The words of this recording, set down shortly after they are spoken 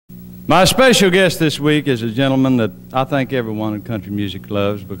My special guest this week is a gentleman that I think everyone in country music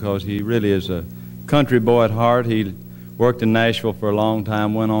loves because he really is a country boy at heart. He worked in Nashville for a long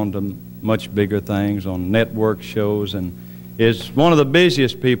time, went on to much bigger things on network shows, and is one of the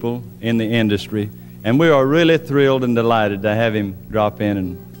busiest people in the industry. And we are really thrilled and delighted to have him drop in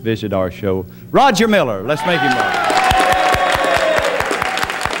and visit our show. Roger Miller. Let's make him welcome.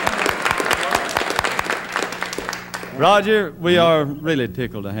 Roger, we are really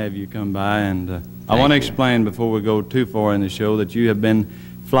tickled to have you come by, and I want to explain before we go too far in the show that you have been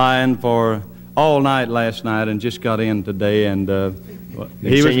flying for all night last night and just got in today, and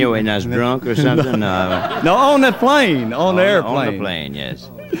he was you when I was drunk or something. No, on the plane, on the airplane. On the plane, yes.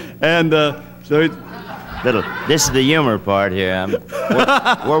 And so it. This is the humor part here.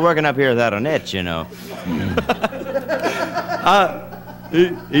 We're working up here without a net, you know.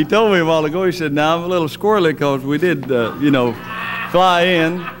 He told me a while ago, he said, now I'm a little squirrely because we did, fly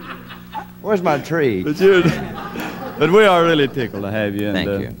in. Where's my tree? But we are really tickled to have you. Thank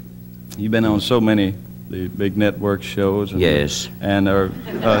you. You've been on so many the big network shows. And, yes. And are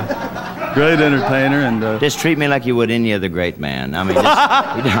a great entertainer. And just treat me like you would any other great man. I mean,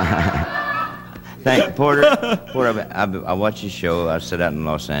 thank you, Porter. I watch your show. I sit out in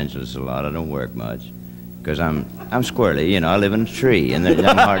Los Angeles a lot. I don't work much. Because I'm squirrely, you know. I live in a tree, and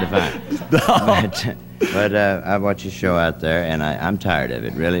I'm hard to find. But I watch your show out there, and I'm tired of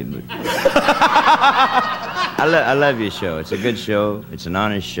it, really. But I love your show. It's a good show. It's an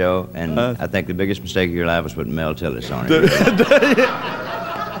honest show, and I think the biggest mistake of your life was putting Mel Tillis on it.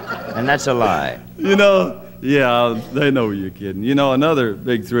 And that's a lie. You know, yeah, they know you're kidding. You know, another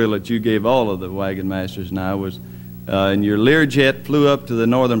big thrill that you gave all of the Wagon Masters and I was. And your Learjet flew up to the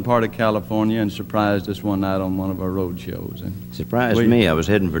northern part of California and surprised us one night on one of our road shows. And surprised me. I was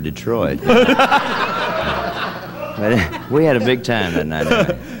heading for Detroit. But we had a big time that night.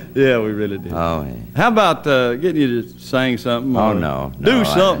 Yeah, we really did. Oh, yeah. How about getting you to sing something? Oh, no. Do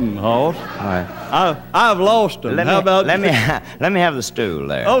something, Hoss. Right. I've lost them. How about let me have the stool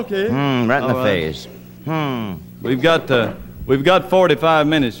there. Okay. Right in the face. We've got 45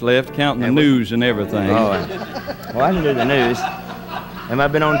 minutes left, counting the news and everything. Oh, well, I can do the news. Have I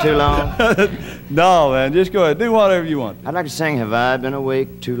been on too long? No, man, just go ahead. Do whatever you want. I'd like to sing, Have I Been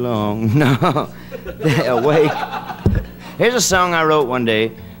Awake Too Long? No, awake. Here's a song I wrote one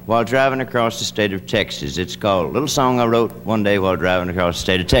day while driving across the state of Texas. It's called Little Song I Wrote One Day While Driving Across the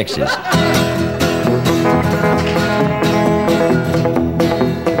State of Texas.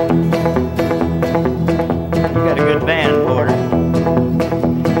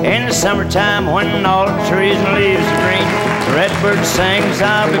 Summertime when all the trees and leaves are green, the redbird sings,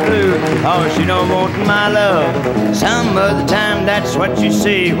 I'll be blue, cause you don't want my love. Some other time that's what you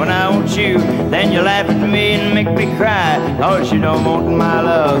see when I want you, then you laugh at me and make me cry, cause you don't want my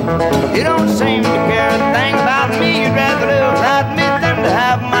love. You don't seem to care a thing about me, you'd rather live without me than to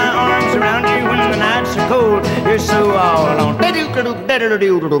have my arms around you when the nights are cold. You're so all alone.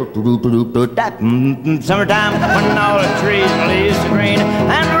 Summertime when all the trees and leaves are green,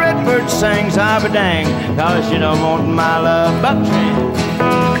 and the redbird sings, I'll be dang, cause you don't want my love, Bucktrain.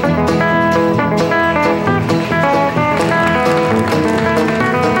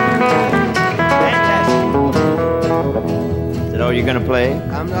 Fantastic. Is that all you're gonna play?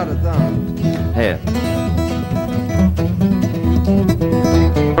 I'm not a thumb. Here.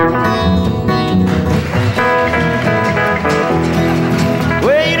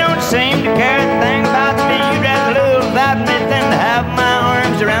 Well, you don't seem to care a thing about me. You'd rather live without me than to have my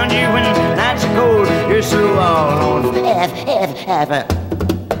arms around you when nights are cold. You're so all alone.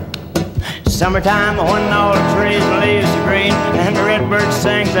 Summertime when all the trees and leaves are green and the redbird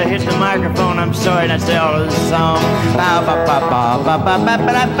sings, I hit the microphone. I'm sorry, and I say all of this song.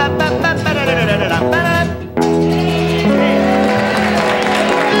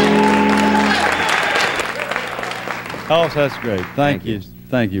 Oh, that's great. Thank you.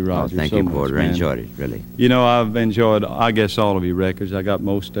 Thank you, Roger. Oh, thank you, Porter. I enjoyed it, really. You know, I've enjoyed, I guess, all of your records. I got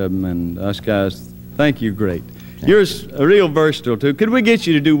most of them, and us guys, thank you, great. You're a real versatile, too. Could we get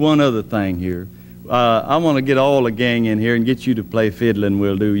you to do one other thing here? I want to get all the gang in here and get you to play fiddle, and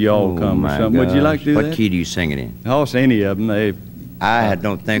we'll do Y'all Come or something. Would you like to do that? What key do you sing it in? Oh, any of them. I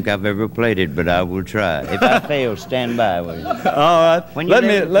don't think I've ever played it, but I will try. If I fail, stand by, will you? All right.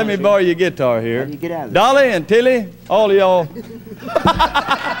 Let me borrow your guitar here. How do you get out of Dolly and Tilly, all of y'all.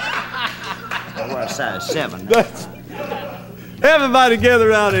 I wear a size 7. Everybody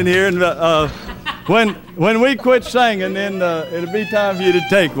gather out in here, and when we quit singing, then it'll be time for you to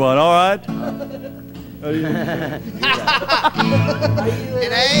take one. All right?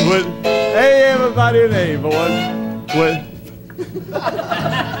 Hey, everybody in A, boys.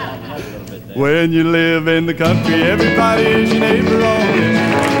 When you live in the country, everybody is your neighbor on this.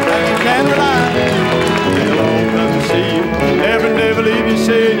 And you can rely. They'll all come to see you. Never leave you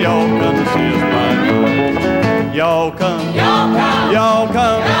saying, y'all come to see us by God. Y'all come. Y'all come. Y'all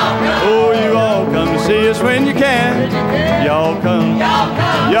come. Oh, you all come to see us when you can. Y'all come. Y'all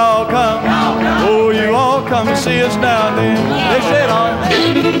come. Y'all come. Oh, you all come to see us now and then. They said all.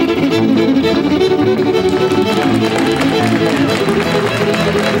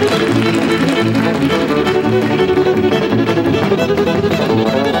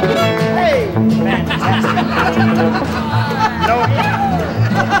 Hey, fantastic.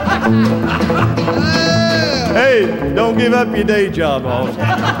 Hey, don't give up your day job, Austin.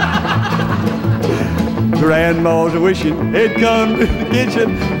 Grandmas are wishing they'd come to the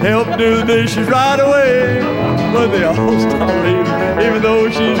kitchen, help do the dishes right away. But they all stop leaving, even though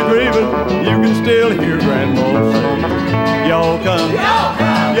she's grieving. You can still hear Grandma say, y'all come, y'all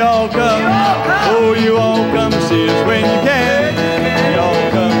come, y'all come. Oh, you all come to see us when you can.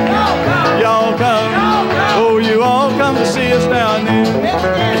 Y'all come, y'all come. Oh, you all come to see us now and then.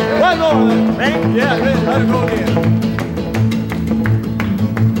 One more, yeah, let it go again.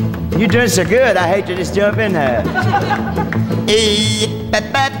 You're doing so good, I hate to just jump in there. That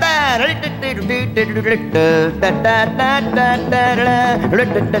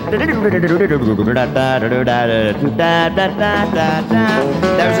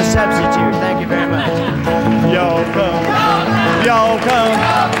was a substitute, thank you very much. Y'all come, y'all come.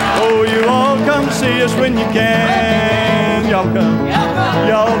 Oh, you all come to see us when you can. Y'all come,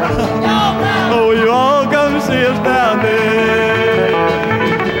 y'all come. Oh, you all come to see us down there.